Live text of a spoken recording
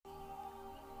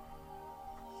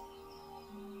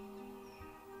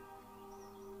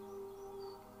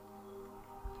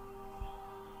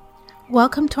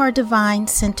Welcome to our Divine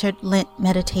Centered Lent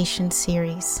Meditation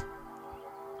Series.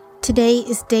 Today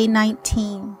is day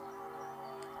 19,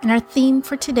 and our theme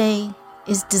for today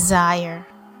is desire.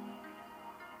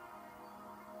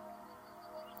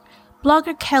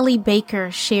 Blogger Kelly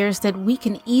Baker shares that we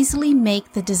can easily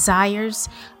make the desires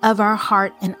of our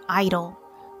heart an idol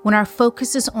when our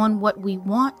focus is on what we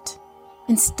want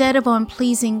instead of on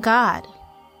pleasing God.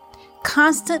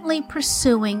 Constantly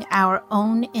pursuing our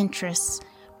own interests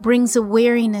brings a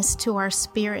weariness to our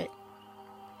spirit.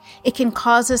 It can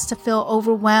cause us to feel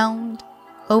overwhelmed,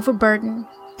 overburdened,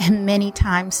 and many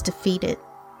times defeated.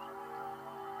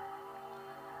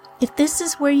 If this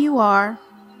is where you are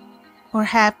or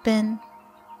have been,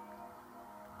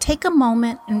 take a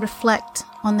moment and reflect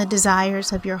on the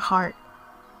desires of your heart.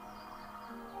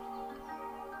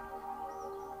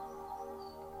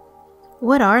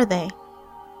 What are they?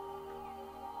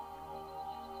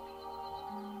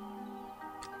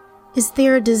 Is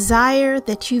there a desire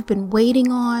that you've been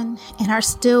waiting on and are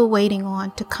still waiting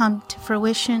on to come to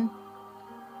fruition?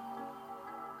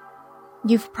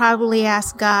 You've probably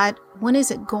asked God, when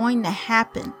is it going to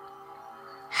happen?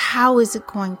 How is it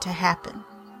going to happen?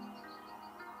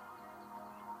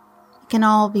 It can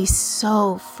all be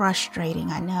so frustrating,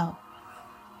 I know.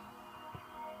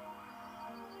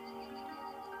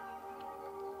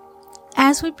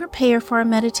 As we prepare for our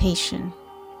meditation,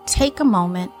 take a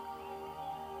moment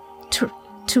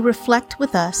to reflect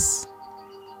with us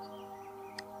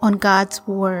on God's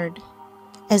Word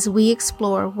as we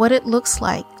explore what it looks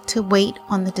like to wait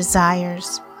on the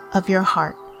desires of your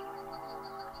heart.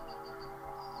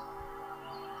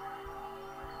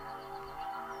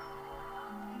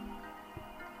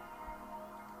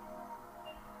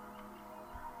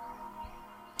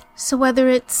 So whether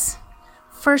it's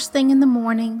first thing in the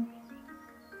morning,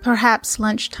 perhaps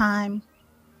lunchtime,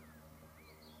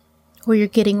 or you're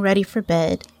getting ready for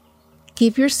bed,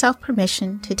 give yourself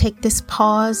permission to take this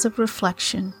pause of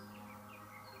reflection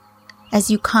as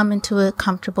you come into a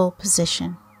comfortable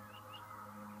position.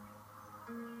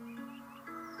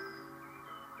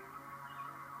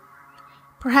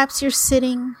 Perhaps you're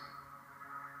sitting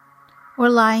or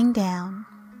lying down.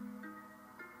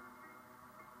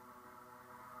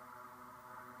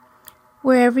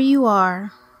 Wherever you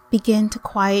are, begin to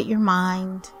quiet your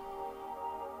mind,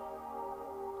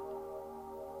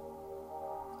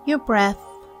 your breath,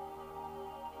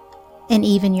 and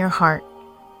even your heart.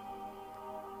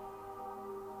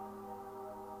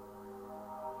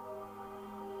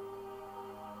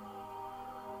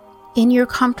 In your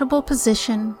comfortable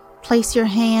position, place your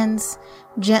hands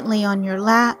gently on your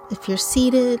lap if you're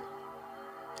seated,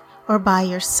 or by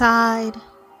your side.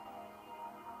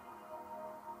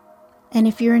 And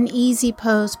if you're in easy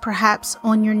pose, perhaps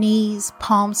on your knees,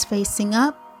 palms facing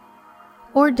up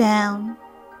or down.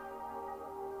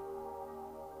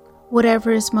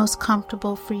 Whatever is most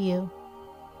comfortable for you.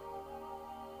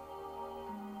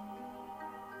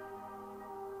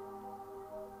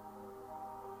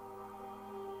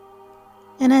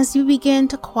 And as you begin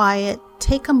to quiet,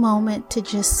 take a moment to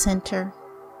just center.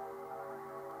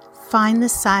 Find the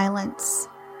silence,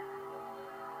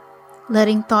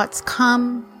 letting thoughts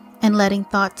come and letting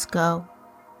thoughts go.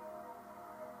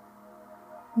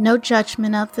 No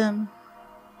judgment of them.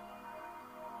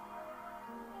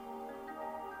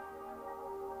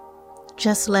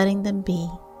 Just letting them be.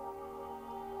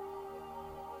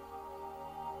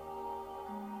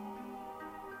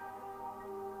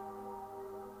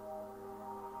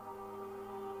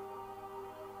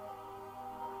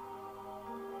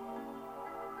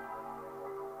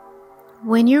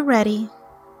 When you're ready,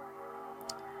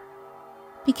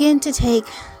 begin to take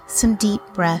some deep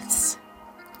breaths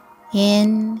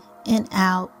in and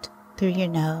out through your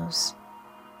nose.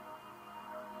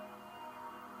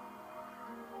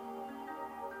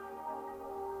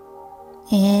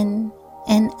 In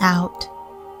and out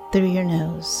through your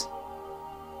nose.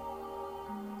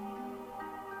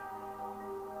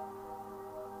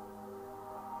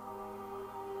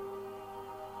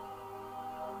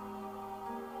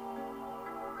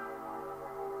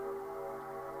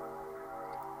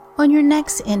 On your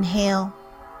next inhale,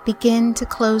 begin to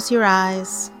close your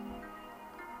eyes.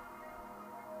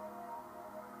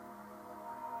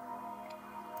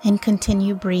 And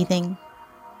continue breathing.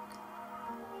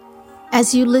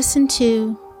 As you listen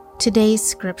to today's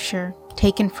scripture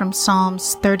taken from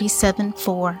Psalms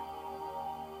 37:4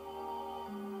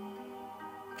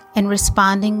 and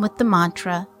responding with the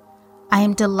mantra, I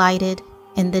am delighted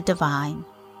in the divine.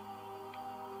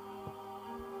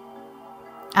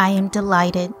 I am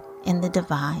delighted in the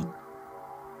divine.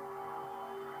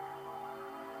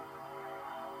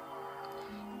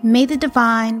 May the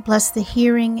divine bless the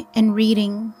hearing and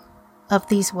reading of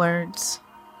these words.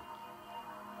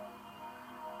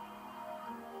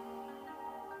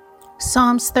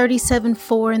 Psalms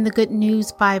 37:4 in the Good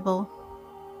News Bible.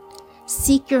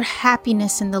 Seek your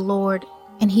happiness in the Lord,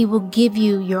 and He will give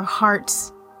you your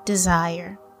heart's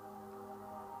desire.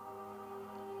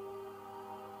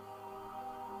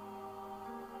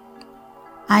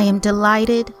 I am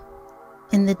delighted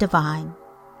in the divine.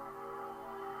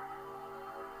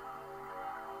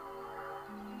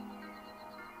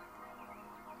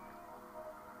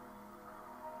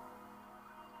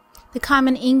 The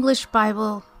Common English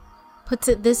Bible puts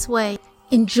it this way: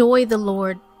 enjoy the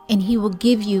Lord, and He will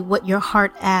give you what your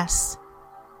heart asks.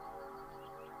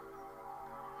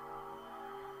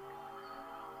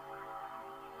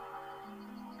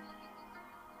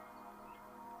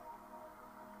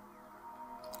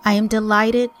 I am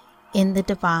delighted in the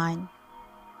divine.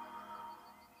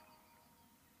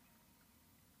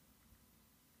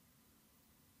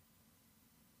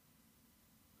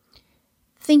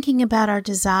 Thinking about our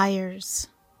desires,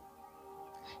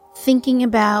 thinking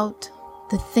about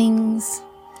the things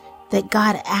that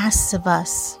God asks of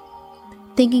us,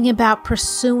 thinking about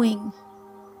pursuing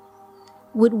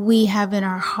what we have in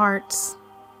our hearts.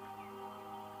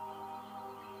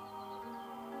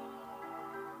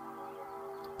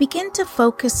 Begin to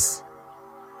focus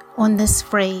on this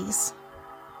phrase.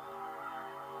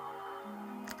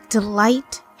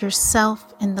 Delight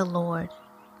yourself in the Lord.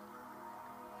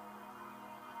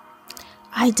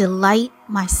 I delight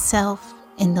myself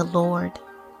in the Lord.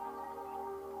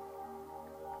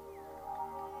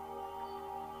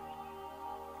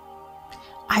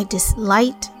 I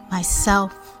delight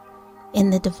myself in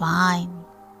the divine.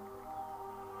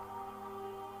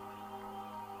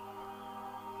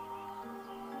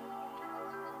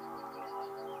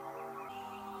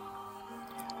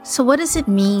 So what does it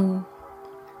mean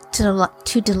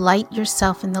to delight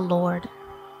yourself in the Lord?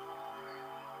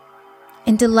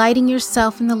 In delighting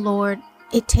yourself in the Lord,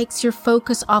 it takes your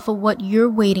focus off of what you're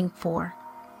waiting for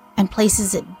and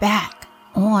places it back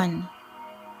on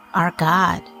our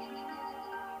God.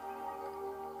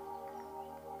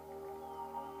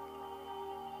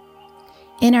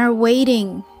 In our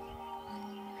waiting,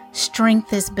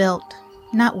 strength is built,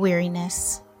 not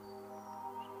weariness.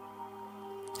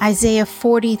 Isaiah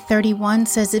 40:31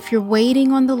 says, if you're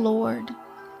waiting on the Lord,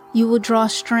 you will draw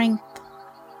strength.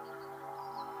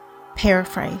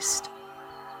 Paraphrased.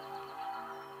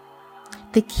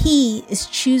 The key is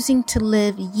choosing to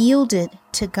live yielded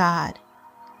to God,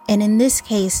 and in this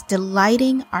case,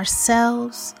 delighting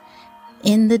ourselves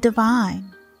in the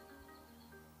divine.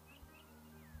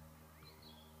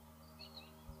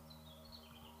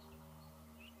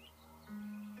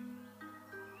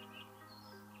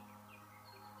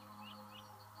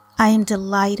 I am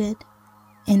delighted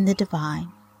in the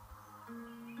divine.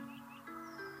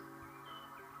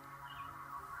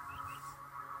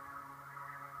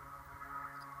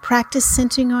 Practice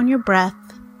centering on your breath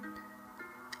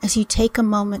as you take a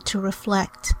moment to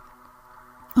reflect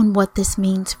on what this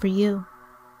means for you.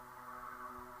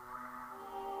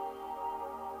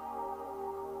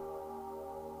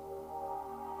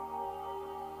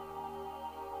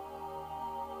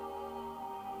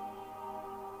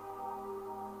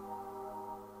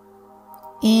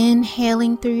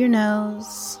 Inhaling through your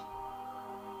nose,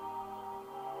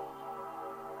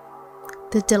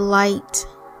 the delight,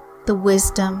 the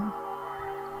wisdom,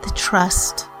 the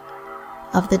trust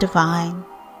of the divine.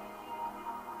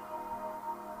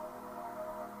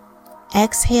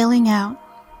 Exhaling out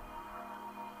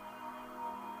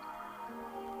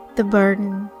the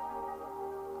burden,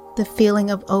 the feeling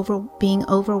of being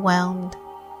overwhelmed.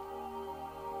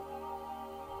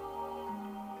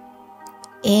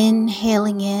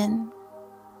 Inhaling in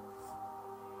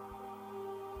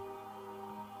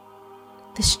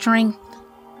the strength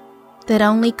that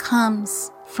only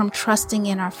comes from trusting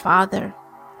in our Father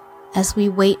as we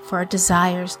wait for our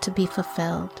desires to be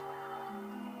fulfilled.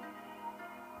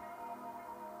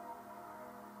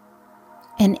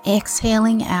 And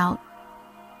exhaling out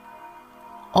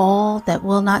all that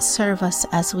will not serve us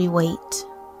as we wait.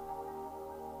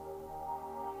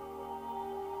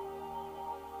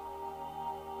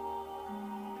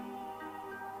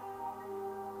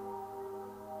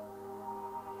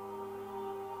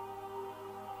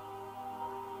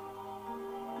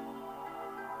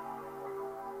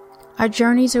 Our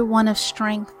journeys are one of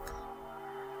strength.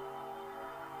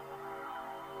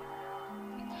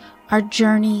 Our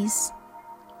journeys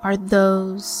are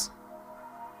those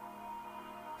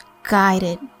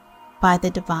guided by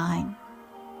the divine.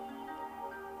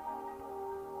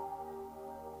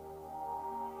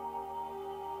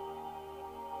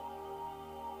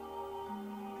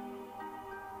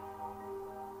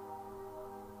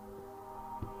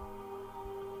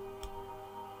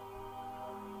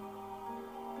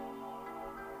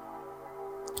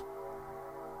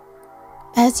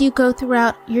 As you go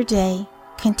throughout your day,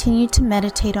 continue to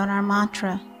meditate on our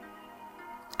mantra,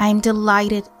 I am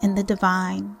delighted in the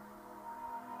divine.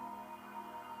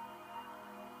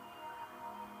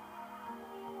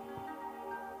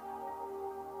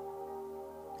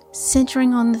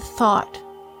 Centering on the thought,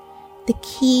 the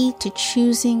key to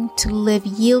choosing to live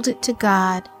yielded to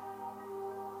God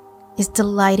is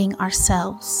delighting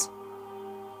ourselves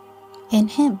in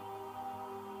Him.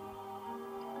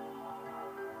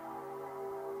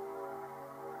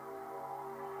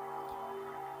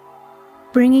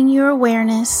 Bringing your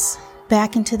awareness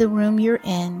back into the room you're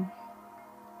in,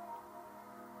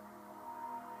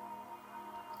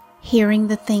 hearing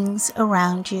the things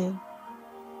around you.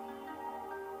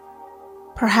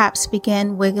 Perhaps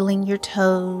begin wiggling your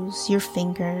toes, your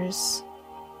fingers,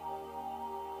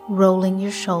 rolling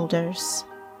your shoulders.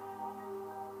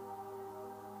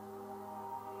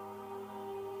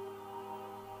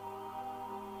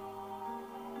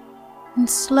 And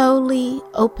slowly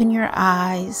open your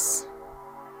eyes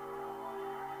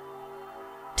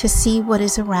to see what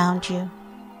is around you.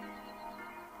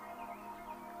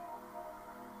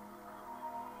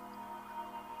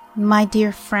 My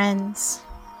dear friends,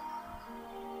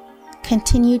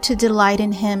 continue to delight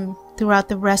in Him throughout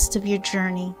the rest of your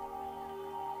journey.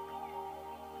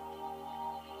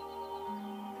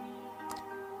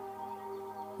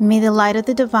 May the light of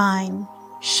the divine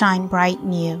shine bright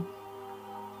in you.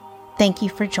 Thank you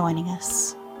for joining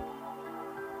us.